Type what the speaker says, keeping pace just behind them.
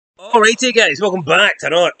Alrighty guys, welcome back to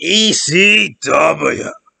another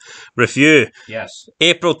ECW review. Yes.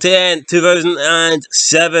 April 10,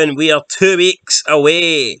 2007. We are 2 weeks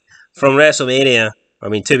away from WrestleMania. I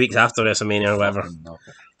mean 2 weeks after WrestleMania or whatever.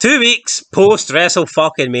 2 weeks post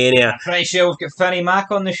WrestleMania. I'm pretty sure we've got Finny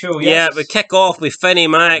Mac on the show, yes? Yeah, we kick off with Finny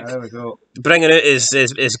Mac. There we go. Bringing out his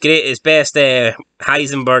best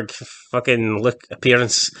Heisenberg fucking look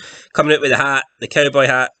appearance. Coming out with the hat, the cowboy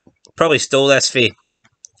hat. Probably stole this for.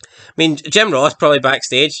 I mean, Jim Ross probably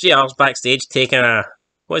backstage. JR's backstage taking a...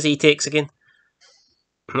 What does he takes again?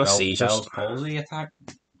 Not seizures. Bell's palsy attack?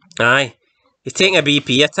 Aye. He's taking a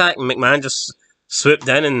BP attack and McMahon just swooped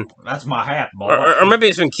in and... That's my hat, boy. Or maybe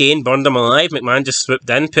it's when Kane burned him alive. McMahon just swooped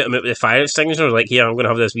in, put him out with the fire extinguisher. Like, here, I'm going to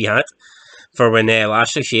have this wee hat for when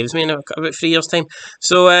Lashley shaves me in about 3 years' time.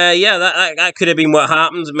 So, yeah, that could have been what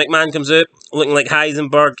happens. McMahon comes out looking like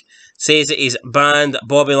Heisenberg, says that he's banned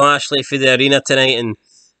Bobby Lashley for the arena tonight, and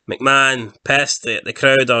McMahon pissed at the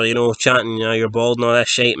crowd are, you know, chanting, you know, you're bald and all this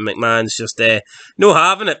shit, and McMahon's just no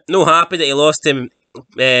having it, no happy that he lost him.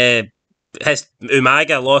 His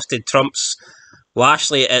Umaga lost to Trump's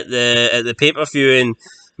Lashley at the pay-per-view, and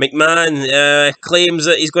McMahon claims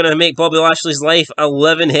that he's going to make Bobby Lashley's life a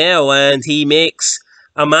living hell, and he makes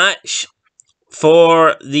a match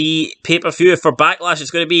for the pay-per-view for Backlash.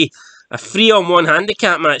 It's going to be a 3-on-1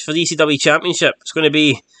 handicap match for the ECW Championship. It's going to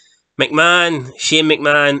be McMahon, Shane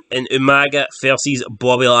McMahon, and Umaga versus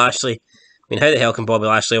Bobby Lashley. I mean, how the hell can Bobby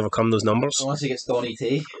Lashley overcome those numbers? Unless he gets Donny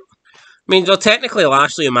T. I mean, well, technically,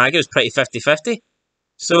 Lashley Umaga is pretty 50-50.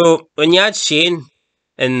 So, when you add Shane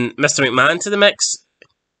and Mr. McMahon to the mix,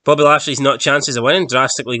 Bobby Lashley's chances of winning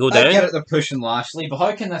drastically go down. I get it, they're pushing Lashley, but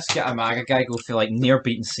how can this get Umaga guy go for, like, near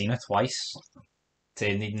beating Cena twice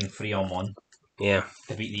to needing 3-on-1? Yeah.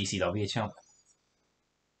 To beat the ECW champ?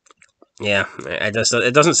 Yeah,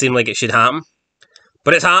 it doesn't seem like it should happen.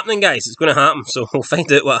 But it's happening, guys. It's going to happen. So we'll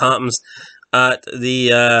find out what happens at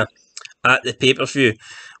the pay-per-view.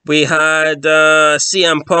 We had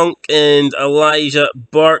CM Punk and Elijah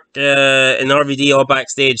Burke and RVD all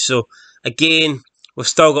backstage. So again, we've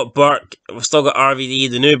still got Burke, we've still got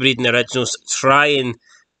RVD, the New Breed and the Originals, trying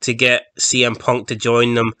to get CM Punk to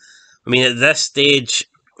join them. I mean, at this stage,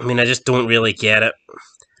 I mean, I just don't really get it.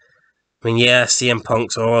 I mean, yeah, CM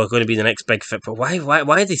Punk's going to be the next big fit, but why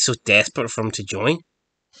are they so desperate for him to join?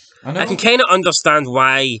 I can kind of understand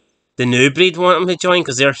why the New Breed want him to join,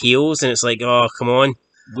 because they're heels, and it's like, oh, come on.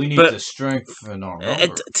 We need the strength in our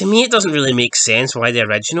number. To me, it doesn't really make sense why the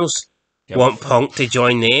Originals want Punk to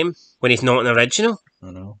join them when he's not an original.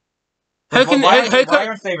 I know. How can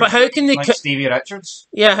they like Stevie Richards?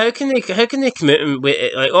 Yeah, how can they come out and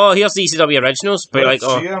with like, oh, here's the ECW Originals, but like,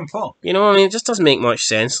 oh, you know what I mean? It just doesn't make much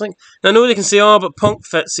sense. Like, I know they can say, oh, but Punk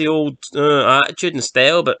fits the old attitude and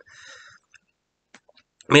style, but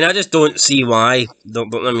I mean, I just don't see why.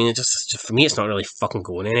 I mean, it just for me, it's not really fucking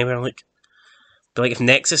going anywhere. Like, but like if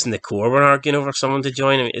Nexus and the Core were arguing over someone to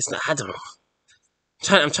join, I mean, it's not. I don't know.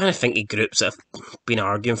 I'm trying to think of groups that have been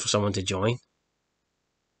arguing for someone to join.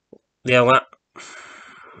 Yeah, I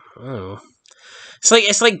don't know.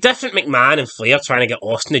 It's like different McMahon and Flair trying to get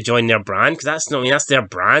Austin to join their brand, because that's their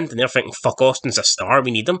brand, and they're thinking, fuck, Austin's a star, we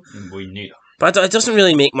need him. We need him. But it doesn't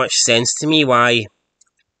really make much sense to me why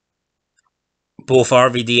both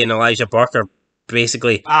RVD and Elijah Burke are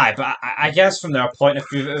basically... Aye, but I guess from their point of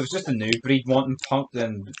view, if it was just a New Breed wanting Punk,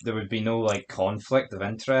 then there would be no like conflict of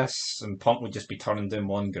interests, and Punk would just be turning down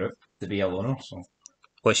one group to be a loner, so...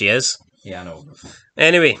 Which he is. Yeah, I know.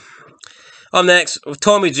 Anyway... Up next, with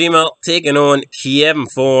Tommy Dreamer taking on Kevin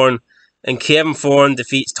Thorne, and Kevin Thorne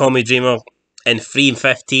defeats Tommy Dreamer in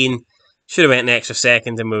 3-15. Should have went an extra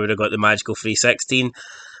second and we would have got the magical 3-16.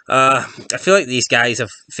 I feel like these guys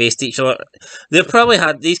have faced each other.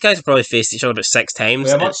 These guys have probably faced each other about 6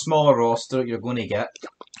 times. With a much smaller roster you're going to get.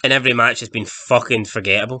 And every match has been fucking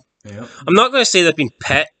forgettable. Yeah. I'm not going to say they've been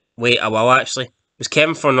pit. Wait a while, actually. Was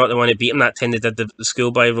Kevin Thorne not the one who beat him that time they did the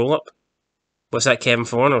schoolboy roll-up? Was that Kevin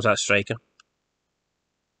Thorne or was that Striker?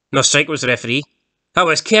 No, Striker was the referee. That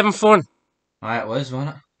was Kevin Thorne. Aye, it was,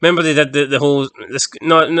 wasn't it? Remember they did the whole...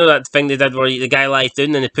 that thing they did where the guy lies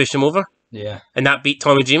down and they pushed him over? Yeah. And that beat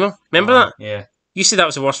Tommy Dreamer? Remember that? Yeah. You said that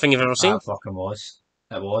was the worst thing you've ever seen? That fucking was.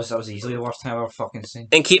 It was. That was easily the worst thing I've ever fucking seen.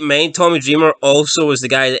 And keep in mind, Tommy Dreamer also was the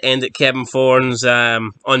guy that ended Kevin Thorne's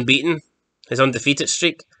unbeaten, his undefeated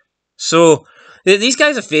streak. So, these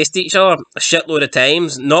guys have faced each other a shitload of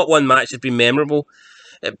times. Not one match has been memorable.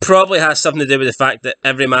 It probably has something to do with the fact that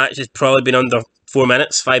every match has probably been under 4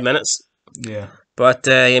 minutes, 5 minutes. Yeah. But,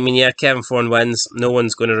 I mean, yeah, Kevin Thorne wins. No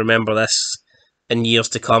one's going to remember this in years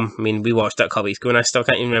to come. I mean, we watched that a couple weeks ago and I still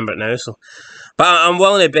can't even remember it now. So, but I'm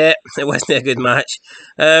willing to bet it wasn't a good match.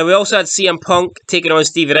 We also had CM Punk taking on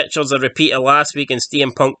Stevie Richards, a repeat of last week, and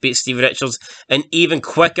CM Punk beat Stevie Richards in even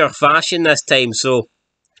quicker fashion this time. So,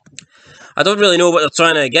 I don't really know what they're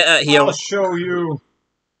trying to get at here. I'll show you.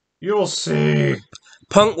 You'll see.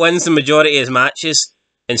 Punk wins the majority of his matches,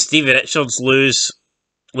 and Stevie Richards loses.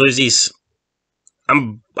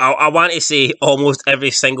 I want to say almost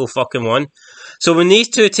every single fucking one. So when these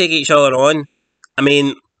two take each other on, I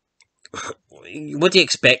mean, what do you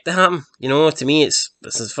expect to happen? You know, to me, this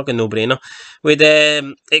is a fucking no-brainer. With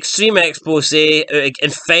Extreme Expose,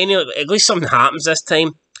 and finally, at least something happens this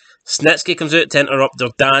time. SNITSKY comes out to interrupt their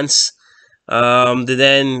dance. They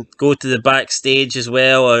then go to the backstage as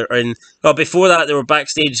well, or before that they were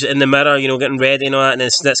backstage in the mirror, you know, getting ready and all that, and then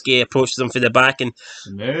SNITSKY approaches them from the back, and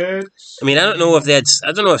I mean, I don't know if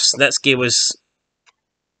SNITSKY was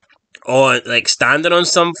on, like, standing on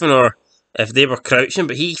something, or if they were crouching,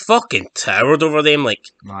 but he fucking towered over them, like.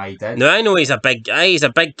 He did. Now, I know he's a big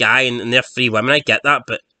guy, and they're 3 women, I get that,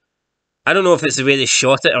 but I don't know if it's the way they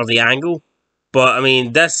shot it or the angle. But, I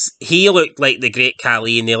mean, he looked like the Great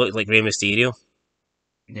Khali and they looked like Rey Mysterio.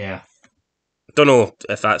 Yeah. Don't know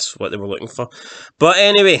if that's what they were looking for. But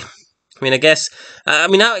anyway, I mean, I guess, at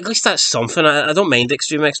least that's something. I don't mind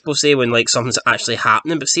Extreme Expose when, like, something's actually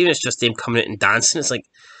happening, but see when it's just them coming out and dancing, it's like,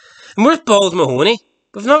 and where's Bald Mahoney?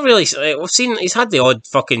 We've not really, we've seen, he's had the odd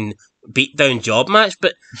fucking beat-down job match,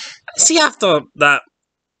 but see after that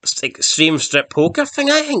Extreme Strip Poker thing,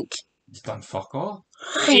 I think. He's done fuck all.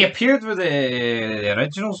 He appeared with the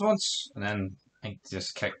originals once, and then I think they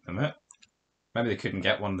just kicked them out. Maybe they couldn't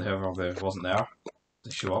get one whoever wasn't there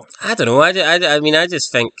to show up. I don't know. I mean, I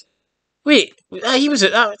just think. Wait, he was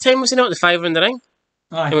at that time. Was he not the 5 in the ring?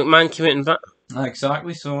 Aye. And McMahon came out and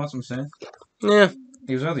Exactly. So that's what I'm saying. Yeah.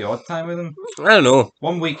 He was there the odd time with him. I don't know.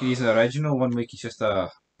 1 week he's an original. 1 week he's just a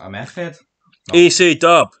meth head. No. EC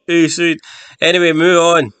dub. EC. Anyway, move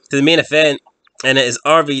on to the main event, and it is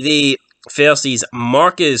RVD versus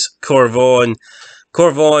Marcus Corvon.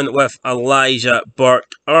 Corvon with Elijah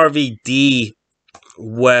Burke. RVD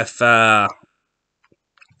with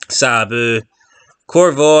Sabu.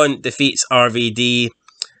 Corvon defeats RVD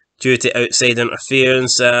due to outside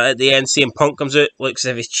interference. At the end, CM Punk comes out. Looks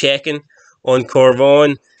as if he's checking on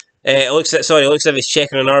Corvon. It looks as if he's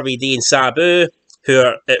checking on RVD and Sabu, who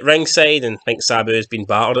are at ringside, and I think Sabu has been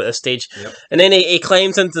battered at this stage. Yep. And then he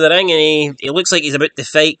climbs into the ring, and he looks like he's about to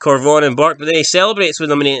fight Corvon and Burke, but then he celebrates with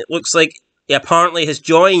them, and it looks like he apparently has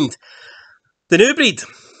joined the New Breed.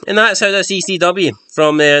 And that's how this ECW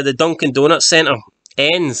from the Dunkin' Donuts Centre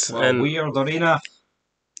ends. Well, weird arena.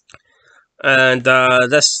 And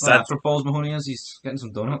this... Well, that's where Paul Mahoney is. He's getting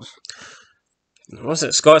some donuts. Was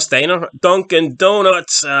it Scott Steiner? Dunkin'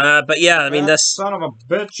 Donuts. But yeah, I mean, this... Son of a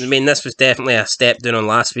bitch. I mean, this was definitely a step down on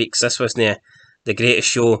last week's. This wasn't the greatest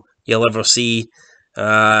show you'll ever see.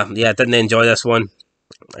 Yeah, I didn't enjoy this one.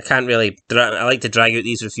 I can't really... I like to drag out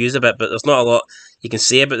these reviews a bit, but there's not a lot you can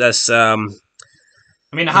say about this. I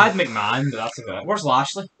mean, I had McMahon, but that's about it. Where's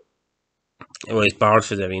Lashley? Well, he's barred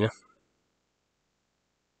for the arena.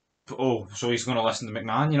 Oh, so he's going to listen to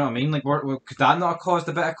McMahon, you know what I mean? Like, could that not have caused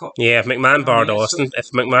a bit of... Yeah, if McMahon barred Austin,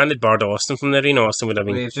 if McMahon had barred Austin from the arena, Austin would have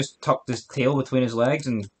been... Would he have just tucked his tail between his legs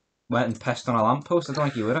and went and pissed on a lamppost? I don't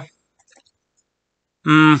think he would have.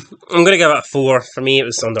 I'm going to give it a 4. For me, it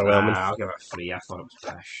was underwhelming. I'll give it a 3. I thought it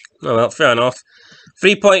was pish. Oh, well, fair enough.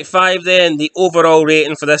 3.5 then, the overall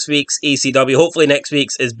rating for this week's ECW. Hopefully next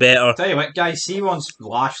week's is better. Tell you what, guys, see once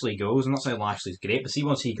Lashley goes, I'm not saying Lashley's great, but see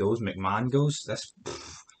once he goes, McMahon goes,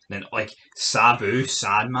 then, like, Sabu,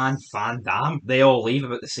 Sandman, Van Dam, they all leave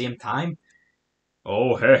about the same time.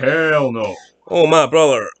 Oh, hell no. Oh, my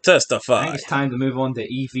brother, testify. I think it's time to move on to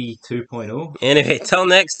EV 2.0. Anyway, till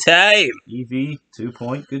next time. EV 2.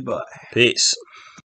 Goodbye. Peace.